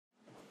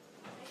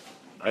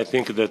I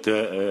think that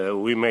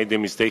we made a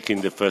mistake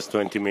in the first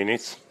 20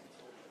 minutes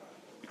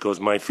because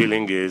my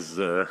feeling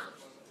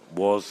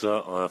was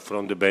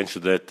from the bench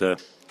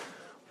that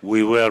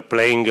we were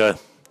playing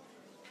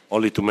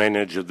only to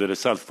manage the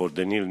result for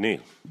the 0-0.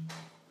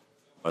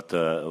 But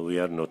we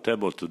are not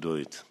able to do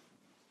it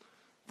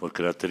for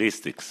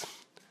characteristics.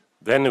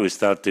 Then we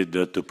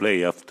started to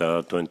play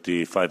after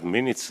 25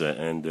 minutes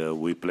and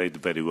we played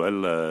very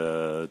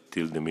well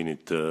till the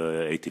minute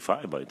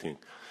 85, I think.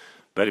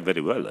 Very,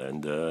 very well,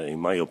 and in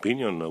my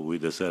opinion, we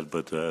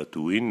deserved to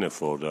win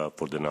for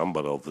the number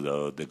of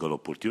the goal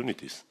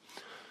opportunities.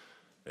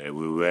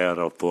 We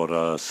were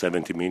for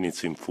 70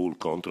 minutes in full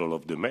control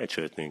of the match,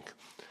 I think.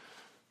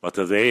 But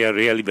they are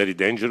really very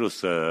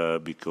dangerous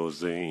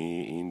because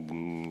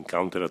in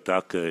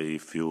counter-attack,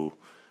 if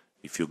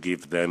you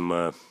give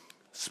them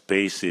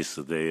spaces,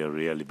 they are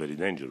really very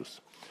dangerous.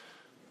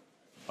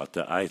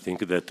 But I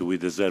think that we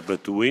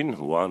deserve to win.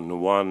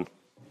 1-1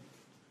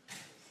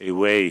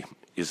 away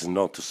is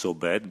not so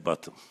bad,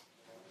 but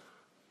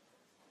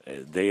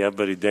they are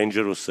very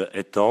dangerous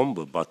at home,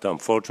 but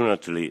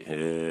unfortunately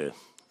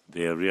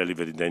they are really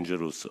very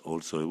dangerous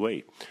also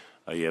away.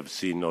 I have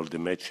seen all the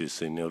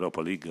matches in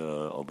Europa League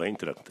of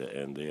Eintracht,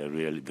 and they are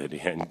really very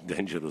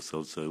dangerous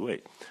also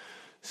away.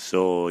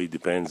 So it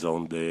depends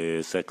on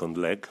the second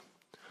leg.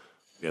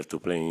 We have to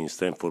play in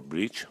Stamford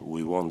Bridge.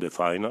 We won the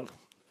final,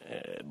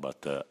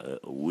 but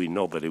we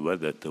know very well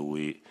that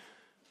we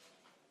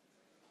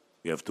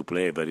have to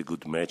play a very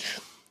good match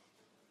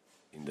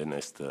in the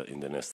next